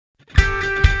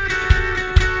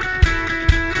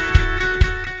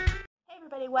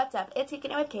what's up? It's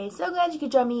Kicking It with Kay. So glad you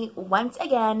could join me once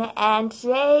again. And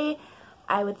today,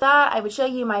 thought I would show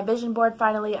you my vision board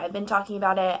finally. I've been talking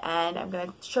about it, and I'm going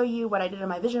to show you what I did on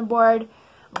my vision board.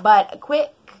 But a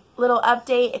quick little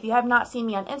update, if you have not seen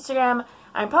me on Instagram,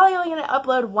 I'm probably only going to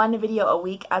upload one video a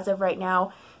week as of right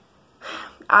now.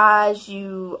 As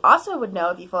you also would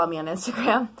know if you follow me on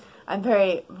Instagram, I'm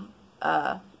very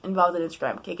involved in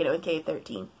Instagram, Kicking It with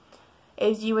K13.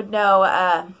 As you would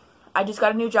know, I just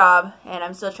got a new job, and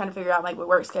I'm still trying to figure out like my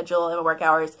work schedule and my work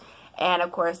hours, and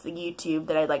of course the YouTube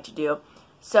that I'd like to do.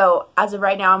 So as of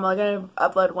right now, I'm only going to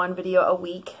upload one video a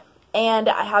week, and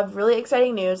I have really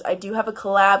exciting news. I do have a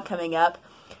collab coming up.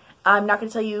 I'm not going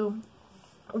to tell you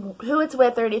who it's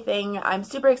with or anything. I'm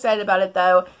super excited about it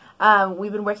though.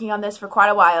 We've been working on this for quite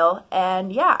a while,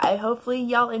 and yeah, hopefully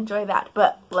y'all enjoy that.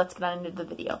 But let's get on into the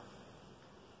video.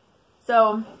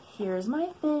 So here's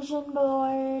my vision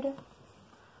board.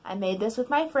 I made this with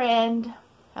my friend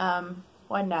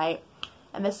one night,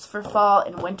 and this is for fall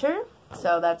and winter,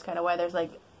 so that's kind of why there's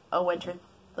like a winter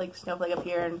like snowflake up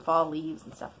here and fall leaves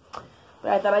and stuff.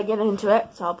 But I thought I'd get into it,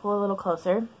 so I'll pull a little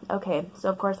closer. Okay, so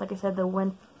of course, like I said,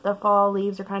 the fall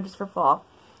leaves are kind of just for fall.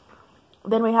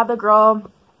 Then we have the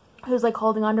girl who's like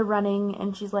holding on to running,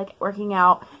 and she's like working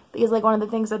out, because like one of the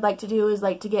things I'd like to do is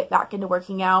like to get back into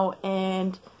working out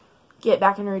and get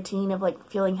back in a routine of like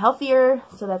feeling healthier.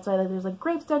 So that's why there's like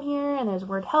grapes down here, and there's the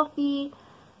word healthy.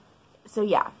 So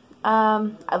yeah,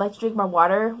 I'd like to drink more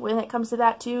water when it comes to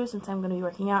that too. Since I'm going to be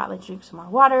working out, I'd like to drink some more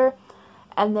water.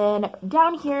 And then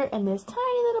down here in this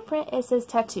tiny little print, it says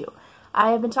tattoo.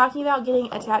 I have been talking about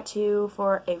getting a tattoo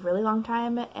for a really long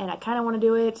time, and I kind of want to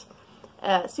do it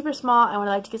super small. I would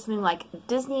like to get something like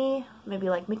Disney,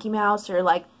 maybe like Mickey Mouse, or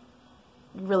like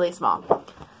really small.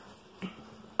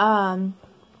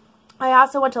 I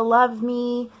also want to love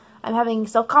me. I'm having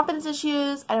self-confidence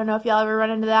issues. I don't know if y'all ever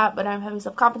run into that, but I'm having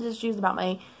self-confidence issues about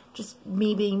just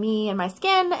me being me and my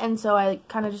skin, and so I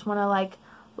kind of just want to like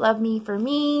love me for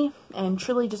me and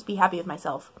truly just be happy with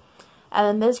myself. And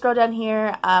then this girl down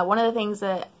here, one of the things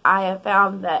that I have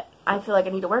found that I feel like I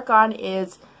need to work on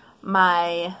is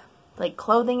my like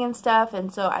clothing and stuff,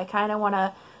 and so I kind of want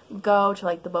to go to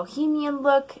like the bohemian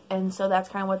look, and so that's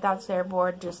kind of what that's there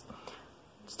for. Just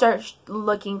start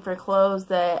looking for clothes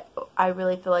that I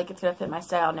really feel like it's going to fit my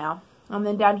style now. And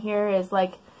then down here is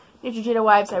like Neutrogena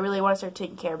wipes. I really want to start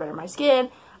taking care better of my skin.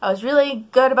 I was really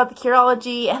good about the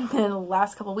Curology, and then the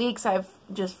last couple weeks I've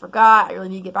just forgot. I really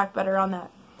need to get back better on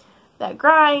that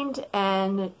grind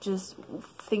and just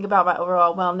think about my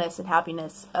overall wellness and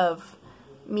happiness of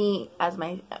me as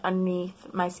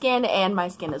underneath my skin and my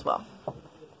skin as well.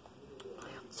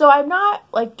 So I'm not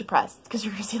like depressed, because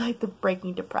you're going to see like the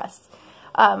breaking depressed.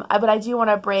 But I do want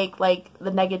to break like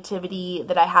the negativity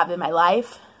that I have in my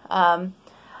life.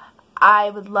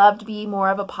 I would love to be more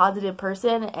of a positive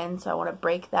person, and so I want to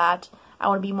break that. I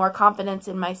want to be more confident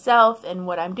in myself and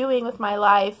what I'm doing with my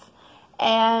life,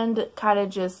 and kind of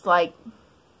just like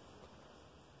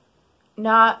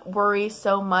not worry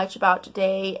so much about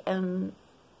today and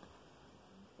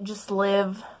just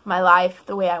live my life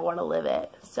the way I want to live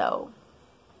it. So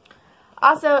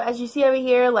also, as you see over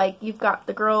here, like you've got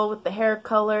the girl with the hair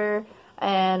color,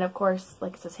 and of course,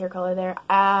 like it says hair color there.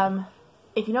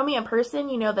 If you know me in person,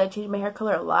 you know that I change my hair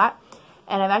color a lot,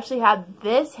 and I've actually had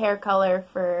this hair color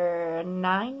for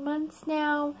 9 months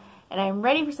now, and I'm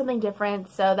ready for something different.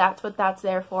 So that's what that's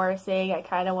there for, saying I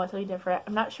kind of want something different.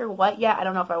 I'm not sure what yet. I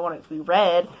don't know if I want it to be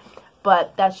red,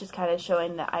 but that's just kind of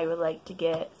showing that I would like to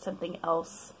get something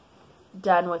else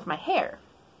done with my hair.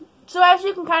 So as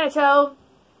you can kind of tell,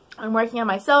 I'm working on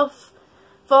myself,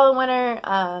 fall and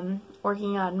winter,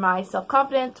 working on my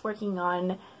self-confidence, working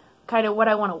on kind of what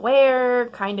I want to wear,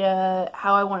 kind of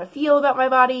how I want to feel about my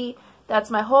body. That's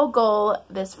my whole goal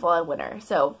this fall and winter.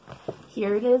 So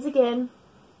here it is again.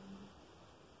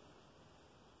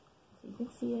 So you can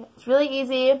see it. It's really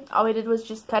easy. All we did was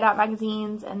just cut out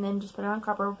magazines and then just put it on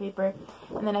copper paper.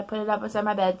 And then I put it up beside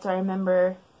my bed so I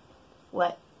remember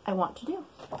what I want to do.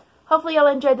 Hopefully y'all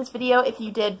enjoyed this video. If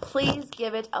you did, please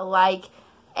give it a like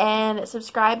and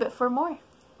subscribe for more.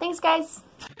 Thanks, guys.